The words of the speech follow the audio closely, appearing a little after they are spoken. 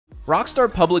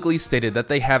Rockstar publicly stated that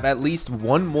they have at least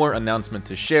one more announcement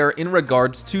to share in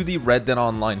regards to the Red Dead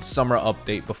Online summer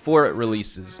update before it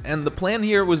releases, and the plan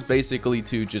here was basically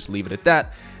to just leave it at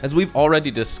that, as we've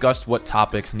already discussed what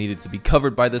topics needed to be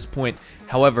covered by this point.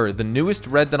 However, the newest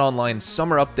Red Dead Online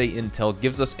summer update intel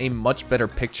gives us a much better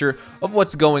picture of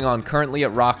what's going on currently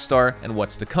at Rockstar and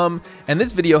what's to come, and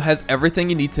this video has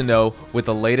everything you need to know with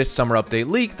the latest summer update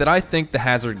leak that I think the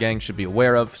Hazard Gang should be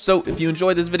aware of. So if you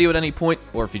enjoyed this video at any point,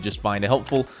 or if you just find it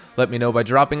helpful, let me know by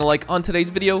dropping a like on today's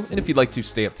video, and if you'd like to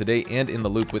stay up to date and in the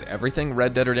loop with everything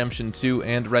Red Dead Redemption 2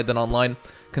 and Red Dead Online,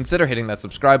 consider hitting that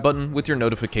subscribe button with your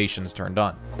notifications turned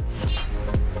on.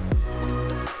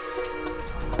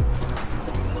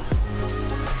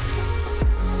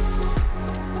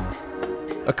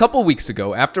 A couple weeks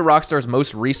ago, after Rockstar's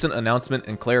most recent announcement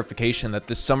and clarification that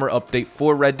this summer update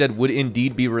for Red Dead would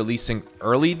indeed be releasing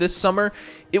early this summer,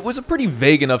 it was a pretty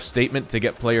vague enough statement to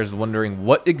get players wondering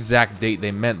what exact date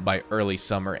they meant by early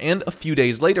summer, and a few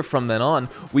days later from then on,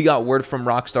 we got word from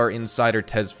Rockstar insider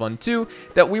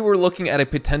TezFun2 that we were looking at a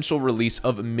potential release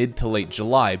of mid to late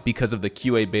July because of the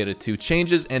QA Beta 2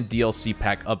 changes and DLC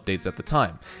pack updates at the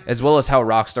time, as well as how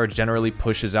Rockstar generally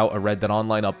pushes out a Red Dead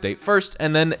Online update first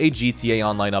and then a GTA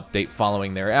Online update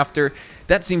following thereafter.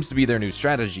 That seems to be their new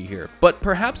strategy here. But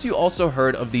perhaps you also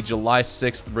heard of the July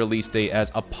 6th release date as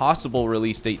a possible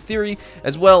release date theory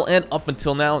as well, and up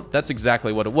until now, that's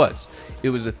exactly what it was. It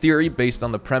was a theory based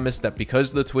on the premise that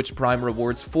because the Twitch Prime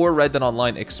rewards for Red Dead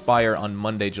Online expire on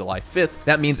Monday, July 5th,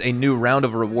 that means a new round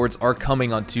of rewards are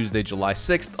coming on Tuesday, July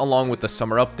 6th, along with the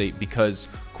summer update because,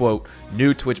 quote,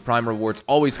 new Twitch Prime rewards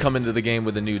always come into the game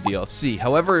with a new DLC.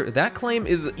 However, that claim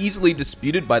is easily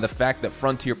disputed by the fact that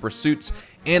Frontier Pursuits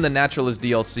and the Naturalist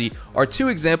DLC are two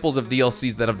examples of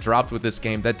DLCs that have dropped with this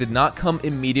game that did not come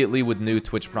immediately with new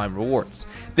Twitch Prime rewards.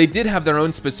 They did have their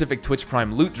own specific Twitch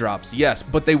Prime loot drops, yes,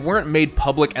 but they weren't made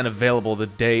public and available the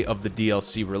day of the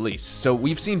DLC release. So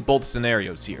we've seen both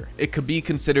scenarios here. It could be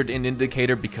considered an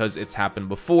indicator because it's happened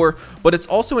before, but it's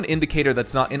also an indicator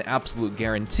that's not an absolute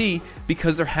guarantee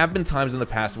because there have been times in the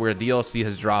past where a DLC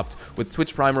has dropped with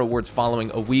Twitch Prime rewards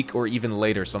following a week or even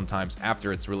later sometimes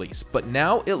after its release. But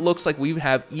now it looks like we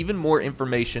have even more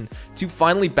information to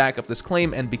finally back up this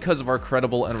claim, and because of our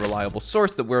credible and reliable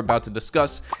source that we're about to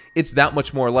discuss, it's that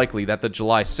much more likely that the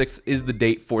July 6th is the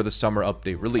date for the summer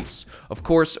update release. Of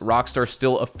course, Rockstar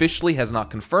still officially has not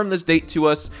confirmed this date to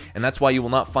us, and that's why you will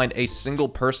not find a single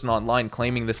person online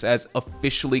claiming this as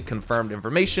officially confirmed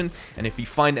information, and if you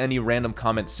find any random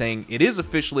comment saying it is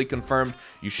officially confirmed,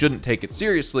 you shouldn't take it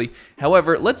seriously.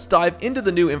 However, let's dive into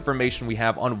the new information we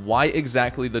have on why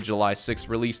exactly the July 6th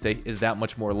release date is that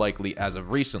much more likely as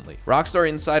of recently. Rockstar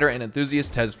insider and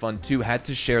enthusiast TezFun2 had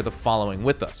to share the following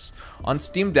with us. On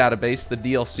Steam database, the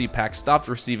DLC pack stopped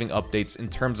receiving updates in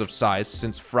terms of size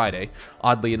since Friday.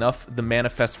 Oddly enough, the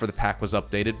manifest for the pack was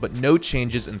updated, but no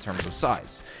changes in terms of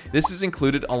size. This is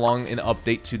included along an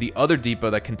update to the other depot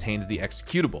that contains the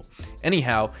executable.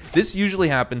 Anyhow, this usually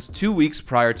happens 2 weeks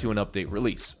prior to an update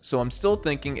release, so I'm still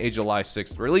thinking a July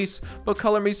 6th release, but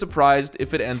color me surprised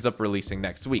if it ends up releasing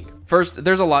next week. First,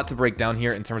 there's a lot to break down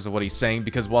here in terms of what he's saying,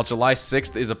 because while July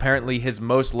 6th is apparently his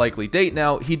most likely date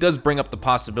now, he does bring up the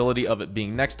possibility of it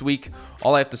being next week.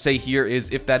 All I have to say here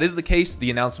is if that is the case, the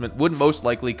announcement would most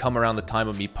likely come around the time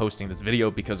of me posting this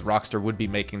video, because Rockstar would be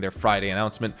making their Friday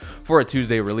announcement for a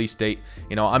Tuesday release date.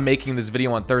 You know, I'm making this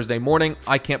video on Thursday morning.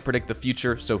 I can't predict the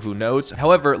future, so who knows?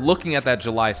 However, looking at that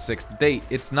July 6th date,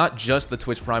 it's not just the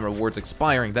Twitch Prime rewards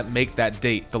expiring that make that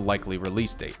date the likely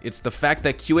release date. It's the fact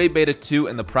that QA Beta 2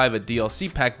 and the private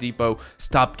DLC pack depot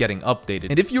stopped getting updated.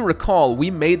 And if you recall,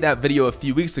 we made that video a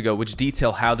few weeks ago which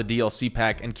detail how the DLC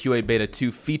pack and QA Beta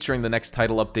 2 featuring the next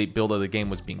title update build of the game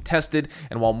was being tested,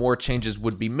 and while more changes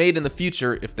would be made in the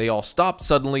future, if they all stopped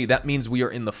suddenly, that means we are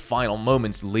in the final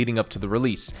moments leading up to the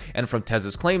release, and from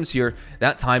Tez's claims here,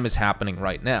 that time is happening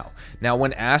right now. Now,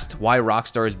 when asked why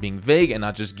Rockstar is being vague and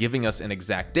not just giving us an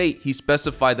exact date, he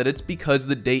specified that it's because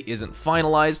the date isn't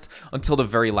finalized until the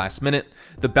very last minute.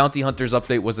 The Bounty Hunters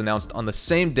update was announced on the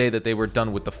same day that they were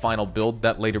done with the final build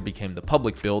that later became the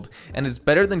public build, and it's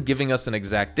better than giving us an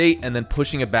exact date and then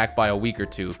pushing it back by a week or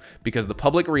two, because the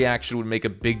public reaction would make a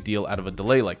big deal out of a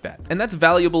delay like that. And that's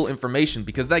valuable information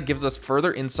because that gives us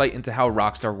further insight into how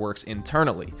Rockstar works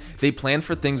internally. They plan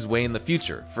for things way in the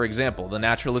future. For example, the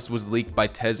Naturalist was leaked by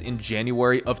Tez in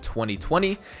January of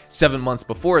 2020, 7 months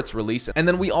before its release, and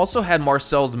then we also had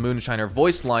Marcel's Moonshiner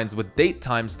voice lines with date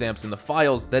timestamps in the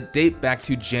files that date back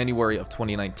to January of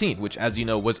 2019, which, as you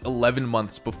know, was 11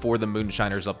 months before the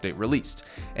Moonshiners update released.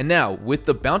 And now, with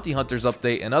the Bounty Hunters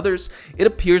update and others, it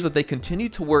appears that they continue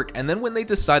to work, and then when they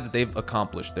decide that they've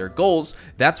accomplished their goals,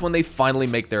 that's when they finally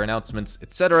make their announcements,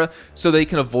 etc., so they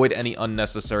can avoid any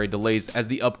unnecessary delays as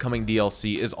the upcoming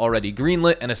DLC is already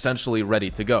greenlit and essentially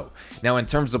ready to go. Now, in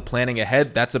terms of planning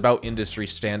ahead, that's about industry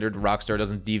standard. Rockstar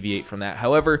doesn't deviate from that.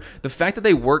 However, the fact that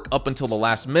they work up until the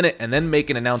last minute and then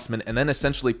make an announcement and then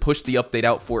essentially push the update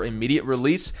out for immediate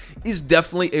release is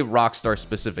definitely a Rockstar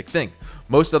specific thing.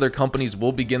 Most other companies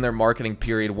will begin their marketing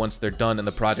period once they're done and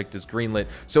the project is greenlit,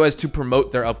 so as to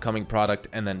promote their upcoming product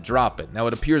and then drop it. Now,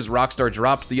 it appears Rockstar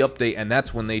dropped the update, and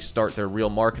that's when they start their real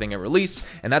marketing and release,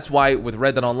 and that's why with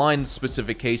Red Dead Online's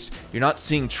specific case, you're not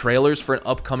seeing trailers for an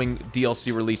upcoming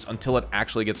DLC release until it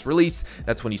actually gets released.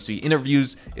 That's when you see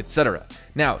interviews, etc.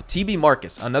 Now, TB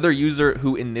Marcus, another user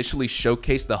who initially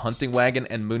showcased the Hunting Wagon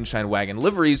and Moonshine Wagon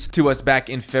liveries to us back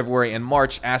in February and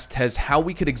March, asked Tez how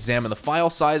we could examine the file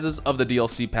sizes of the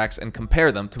DLC packs and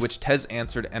compare them, to which Tez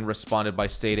answered and responded by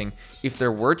stating, if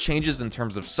there were changes in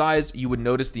terms of size, you would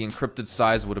notice the encrypted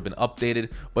size would have been updated,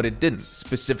 but it didn't,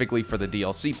 specifically for the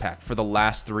DLC pack for the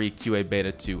last 3 QA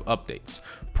Beta 2 updates.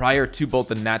 Prior to both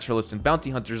the Naturalist and Bounty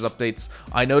Hunters updates,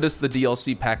 I noticed the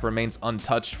DLC pack remains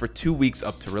untouched for 2 weeks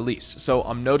up to release, so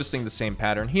I'm noticing the same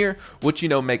pattern here, which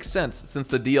makes sense since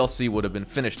the DLC would have been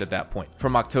finished at that point.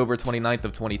 From October 29th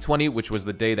of 2020, which was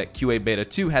the day that QA Beta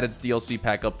 2 had its DLC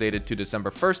pack updated, to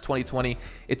December 1st, 2020,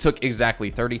 it took exactly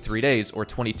 33 days or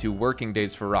 22 working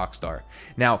days for Rockstar.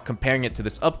 Now, comparing it to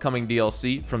this upcoming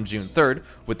DLC from June 3rd,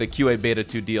 with the QA Beta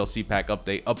 2 DLC pack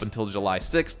update up until July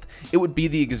 6th, it would be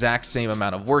the exact same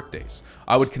amount of workdays.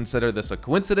 I would consider this a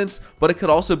coincidence, but it could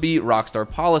also be Rockstar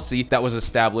policy that was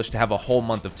established to have a whole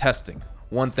month of testing.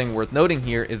 One thing worth noting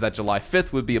here is that July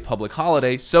 5th would be a public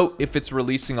holiday, so if it's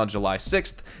releasing on July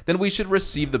 6th, then we should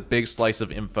receive the big slice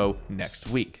of info next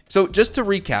week. So just to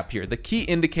recap here, the key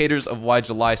indicators of why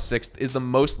July 6th is the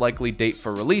most likely date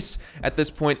for release at this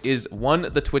point is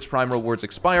 1, the Twitch Prime rewards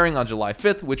expiring on July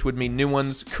 5th, which would mean new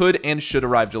ones could and should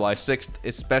arrive July 6th,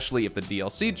 especially if the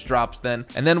DLC drops then.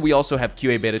 And then we also have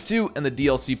QA Beta 2 and the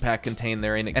DLC pack contained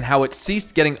therein, and how it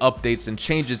ceased getting updates and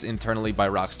changes internally by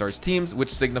Rockstar's teams, which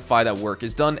signify that work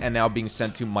is done and now being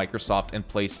sent to Microsoft and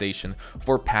PlayStation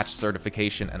for patch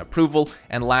certification and approval.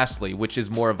 And lastly, which is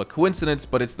more of a coincidence,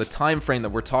 but it's the time frame that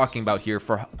we're talking about here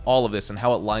for all of this and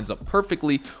how it lines up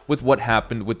perfectly with what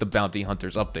happened with the Bounty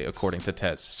Hunters update, according to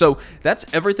Tez. So that's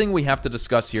everything we have to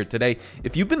discuss here today.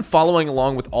 If you've been following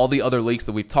along with all the other leaks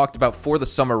that we've talked about for the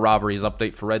Summer Robberies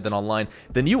update for Red Dead Online,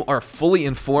 then you are fully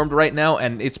informed right now,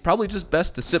 and it's probably just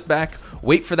best to sit back,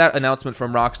 wait for that announcement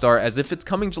from Rockstar, as if it's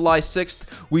coming July 6th,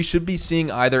 we should be seeing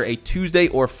either a Tuesday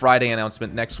or Friday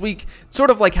announcement next week, sort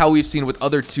of like how we've seen with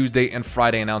other Tuesday and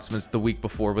Friday announcements the week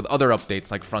before with other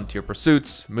updates like Frontier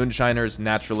Pursuits, Moonshiners,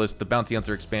 Naturalist, the Bounty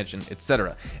Hunter expansion,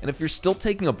 etc. And if you're still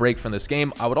taking a break from this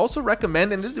game, I would also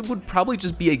recommend, and it would probably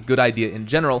just be a good idea in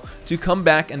general, to come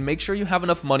back and make sure you have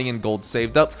enough money and gold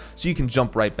saved up so you can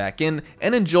jump right back in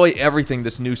and enjoy everything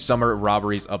this new Summer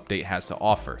Robberies update has to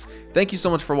offer. Thank you so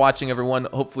much for watching, everyone.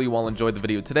 Hopefully you all enjoyed the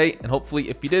video today, and hopefully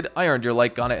if you did, I earned your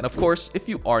like on it. And of course, if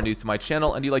you are new to my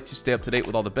channel and you like to stay up to date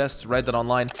with all the best Red Dead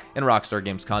Online and Rockstar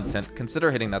Games content,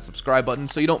 consider hitting that subscribe button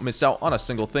so you don't miss out on a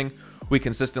single thing. We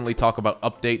consistently talk about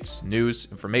updates, news,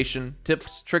 information,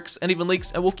 tips, tricks, and even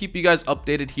leaks, and we'll keep you guys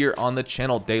updated here on the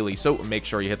channel daily, so make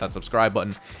sure you hit that subscribe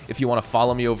button. If you want to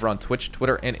follow me over on Twitch,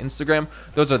 Twitter, and Instagram,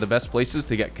 those are the best places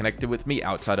to get connected with me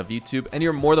outside of YouTube, and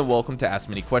you're more than welcome to ask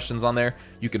me any questions on there.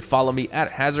 You can follow me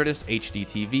at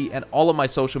HazardousHDTV, and all of my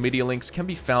social media links can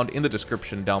be found in the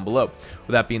description down below.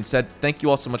 With that being said, thank you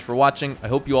all so much for watching. I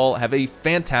hope you all have a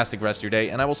fantastic rest of your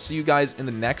day, and I will see you guys in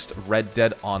the next Red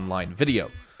Dead Online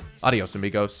video. Adios,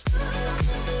 amigos.